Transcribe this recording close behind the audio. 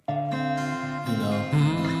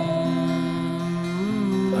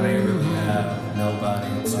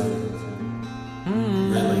to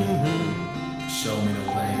really show me the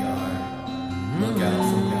way or look out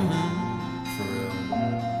for me, for real.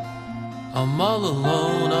 I'm all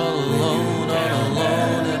alone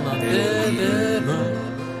in my bedroom.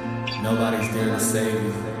 Nobody's there to save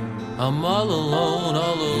you. I'm all alone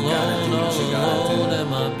in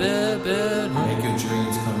my bedroom. Make your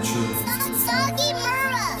dreams come true.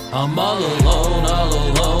 I'm all alone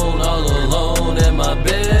in my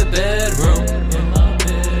bedroom.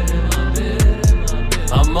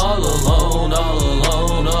 I'm all alone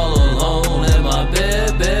in my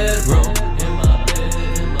bedroom.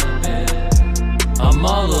 I'm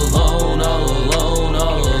all alone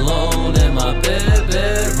in my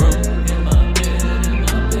bedroom.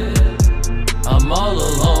 I'm all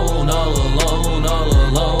alone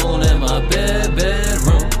in my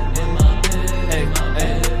bedroom. Hey,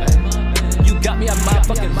 you got me at my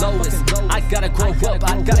fucking lowest. I gotta grow up,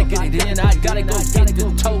 I gotta get it in, I gotta go get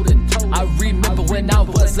it toted. I remember when I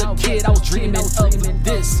was a kid, I was dreaming of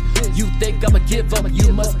this. You think I'ma give up,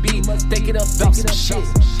 you must be thinking about some shit.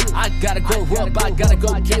 I gotta grow up, I gotta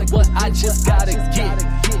go get what I just gotta get.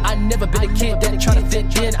 I never been a kid that try to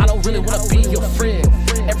fit in, I don't really wanna be your friend.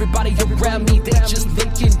 Everybody around me, they just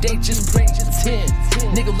thinking, they just pretend.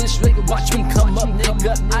 Nigga, listen, watch me come up,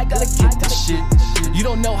 nigga, I gotta get this shit. You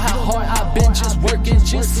don't know how hard I've been just working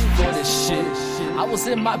just for this shit. I was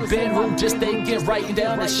in my bedroom just thinking, writing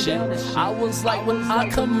down this shit. I was like, when I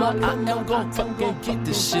come up, I am gon' fucking get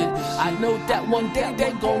this shit. I know that one day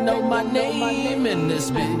they gon' know my name in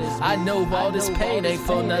this bit. I know all this pain ain't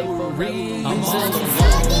for no reason.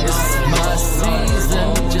 It's my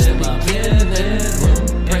season, just beginning.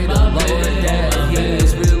 Pray the Lord that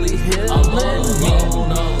He's really healing me.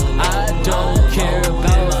 I don't care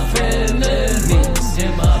about enemies.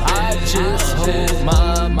 I just hope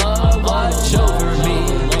my mom watch over me.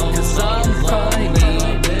 Cause I'm grinding,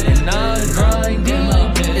 and I'm grinding.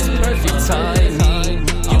 It's perfect timing.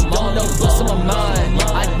 You don't know what's on my mind.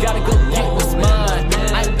 I gotta go get what's mine.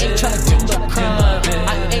 I ain't tryna do no crime. I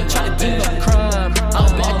ain't tryna do no crime.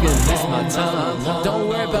 I'm back and it's my time. Don't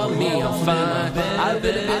worry about me, I'm fine. I've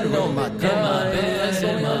been on my grind. It's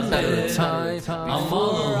only a matter of time. I'm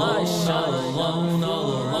all alone